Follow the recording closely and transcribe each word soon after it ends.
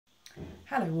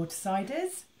Hello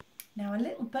Watersiders. Now a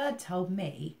little bird told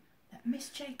me that Miss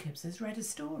Jacobs has read a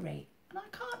story and I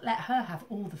can't let her have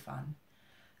all the fun.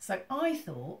 So I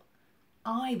thought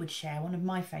I would share one of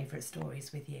my favourite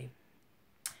stories with you.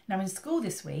 Now in school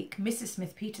this week, Mrs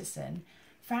Smith-Peterson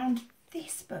found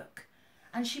this book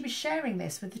and she was sharing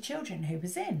this with the children who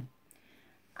was in.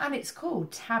 And it's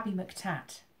called Tabby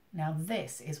McTat. Now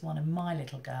this is one of my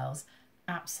little girl's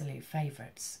absolute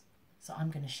favourites. So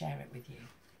I'm going to share it with you.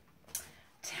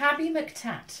 Tabby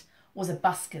McTat was a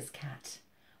busker's cat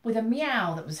with a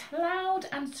meow that was loud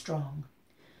and strong.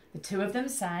 The two of them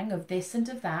sang of this and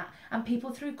of that, and people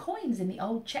threw coins in the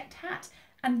old checked hat,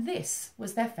 and this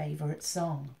was their favourite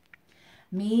song.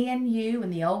 Me and you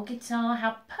and the old guitar,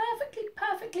 how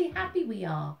perfectly happy we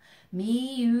are.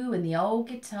 Me, you and the old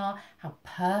guitar, how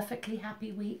perfectly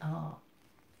happy we are.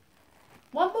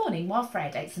 One morning while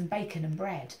Fred ate some bacon and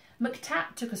bread,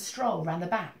 McTat took a stroll round the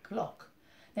back block,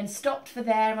 then stopped for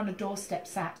there on a doorstep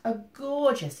sat a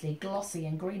gorgeously glossy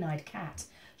and green-eyed cat.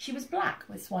 She was black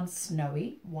with one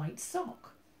snowy white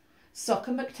sock. Sock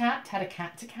and McTat had a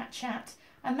cat-to-cat chat,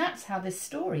 and that's how this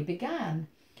story began.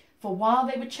 For while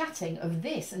they were chatting of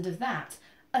this and of that,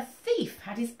 a thief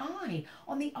had his eye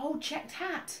on the old checked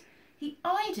hat. He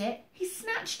eyed it, he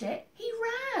snatched it, he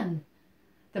ran.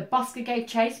 The busker gave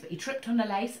chase, but he tripped on a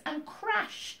lace, and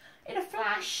crash! In a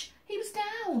flash, he was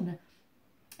down.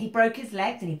 He broke his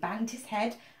legs and he banged his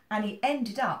head, and he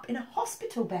ended up in a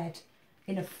hospital bed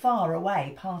in a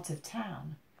faraway part of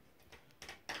town.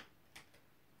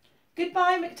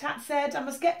 Goodbye, McTat said. I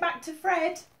must get back to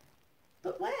Fred.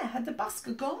 But where had the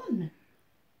busker gone?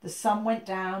 The sun went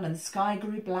down and the sky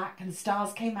grew black and the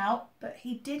stars came out, but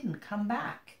he didn't come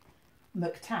back.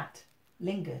 McTat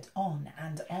lingered on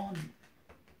and on.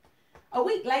 A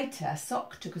week later,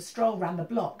 Sock took a stroll round the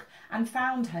block and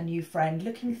found her new friend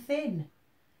looking thin.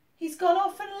 He's gone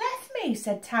off and left me,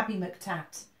 said Tabby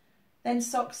McTat. Then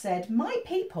Sock said, my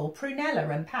people,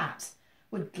 Prunella and Pat,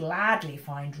 would gladly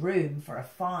find room for a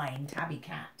fine tabby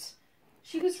cat.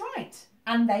 She was right,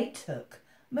 and they took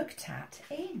McTat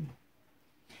in.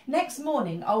 Next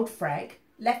morning, old Freg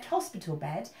left hospital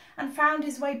bed and found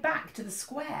his way back to the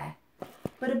square.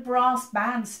 But a brass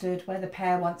band stood where the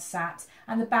pair once sat,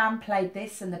 and the band played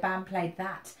this and the band played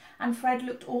that, and Fred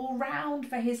looked all round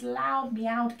for his loud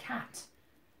meowed cat.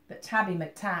 But Tabby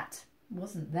McTat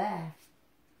wasn't there.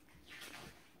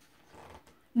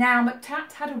 Now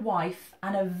McTat had a wife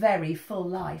and a very full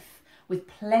life, with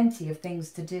plenty of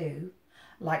things to do,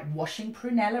 like washing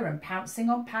Prunella and pouncing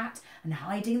on Pat, and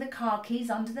hiding the car keys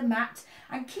under the mat,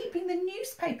 and keeping the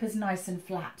newspapers nice and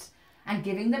flat, and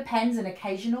giving the pens an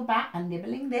occasional bat, and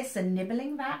nibbling this and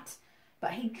nibbling that.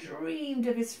 But he dreamed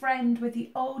of his friend with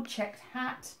the old checked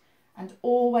hat, and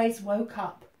always woke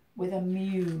up with a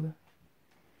mew.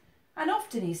 And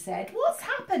often he said, what's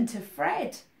happened to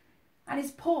Fred? And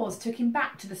his paws took him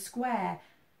back to the square.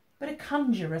 But a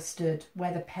conjurer stood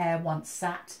where the pair once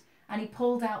sat, and he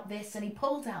pulled out this and he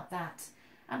pulled out that,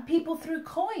 and people threw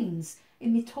coins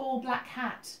in the tall black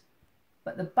hat.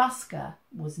 But the busker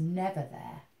was never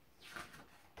there.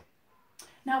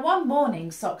 Now one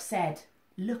morning Sock said,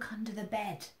 look under the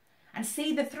bed and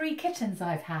see the 3 kittens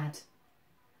I've had.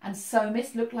 And so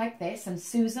Miss looked like this and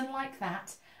Susan like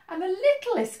that, and the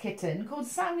littlest kitten, called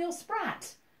Samuel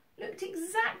Sprat, looked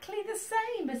exactly the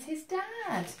same as his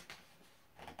dad.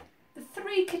 The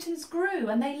 3 kittens grew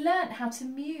and they learnt how to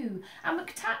mew, and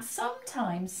McTat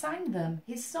sometimes sang them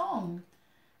his song.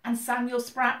 And Samuel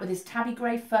Sprat, with his tabby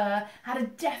grey fur, had a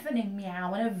deafening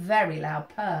meow and a very loud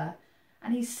purr,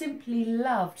 and he simply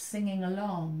loved singing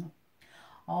along.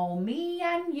 Oh, me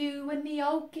and you and the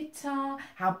old guitar,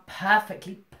 how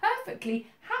perfectly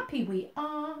happy we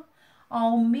are.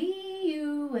 Oh, me,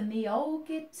 you and the old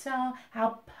guitar,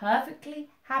 how perfectly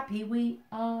happy we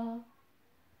are.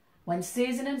 When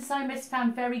Susan and Simus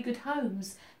found very good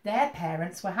homes, their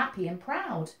parents were happy and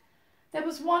proud. There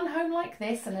was one home like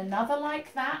this and another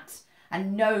like that,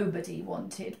 and nobody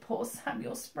wanted poor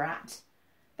Samuel Sprat.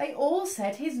 They all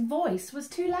said his voice was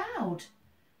too loud.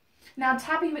 Now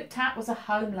Tabby McTat was a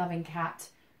home-loving cat,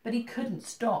 but he couldn't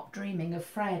stop dreaming of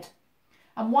Fred.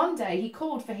 And one day he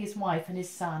called for his wife and his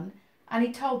son, and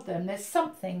he told them there's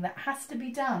something that has to be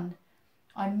done.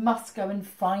 I must go and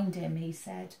find him, he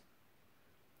said.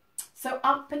 So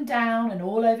up and down and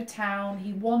all over town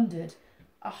he wandered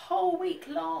a whole week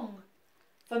long,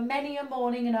 for many a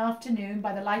morning and afternoon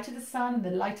by the light of the sun and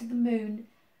the light of the moon,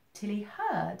 till he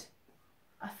heard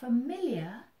a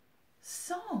familiar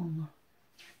song.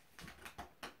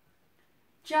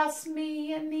 Just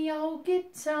me and the old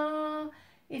guitar,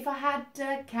 if I had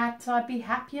a cat I'd be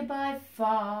happier by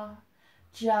far.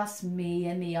 Just me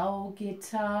and the old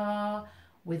guitar,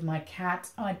 With my cat,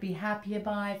 I'd be happier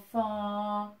by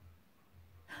far.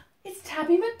 It's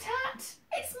Tabby McTat.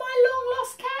 It's my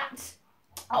long-lost cat.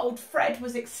 Old Fred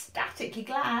was ecstatically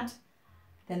glad.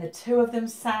 Then the two of them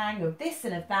sang of this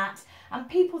and of that, and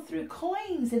people threw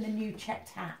coins in the new checked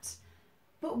hat.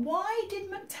 But why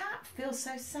did McTat feel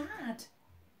so sad?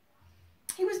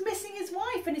 He was missing his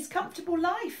wife and his comfortable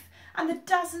life and the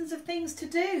dozens of things to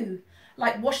do,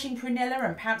 like washing Prunella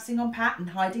and pouncing on Pat and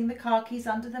hiding the car keys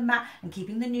under the mat and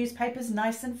keeping the newspapers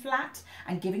nice and flat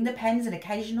and giving the pens an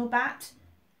occasional bat.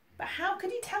 But how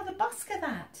could he tell the busker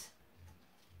that?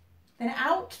 Then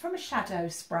out from a shadow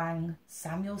sprang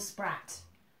Samuel Spratt.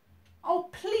 "Oh,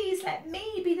 please let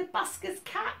me be the busker's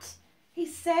cat," he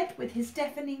said with his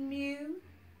deafening mew.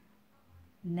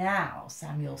 Now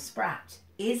Samuel Spratt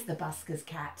is the busker's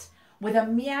cat, with a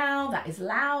meow that is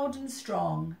loud and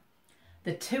strong.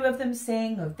 The two of them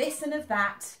sing of this and of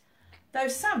that, though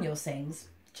Samuel sings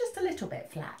just a little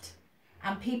bit flat.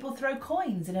 And people throw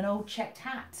coins in an old checked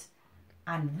hat,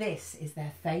 and this is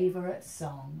their favourite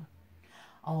song.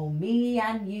 Oh, me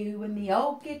and you and the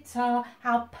old guitar,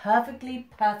 how perfectly,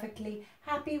 perfectly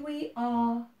happy we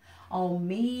are. Oh,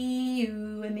 me,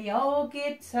 you and the old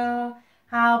guitar,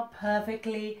 how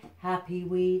perfectly happy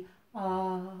we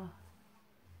are.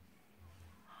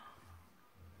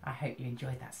 I hope you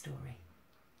enjoyed that story.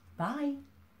 Bye.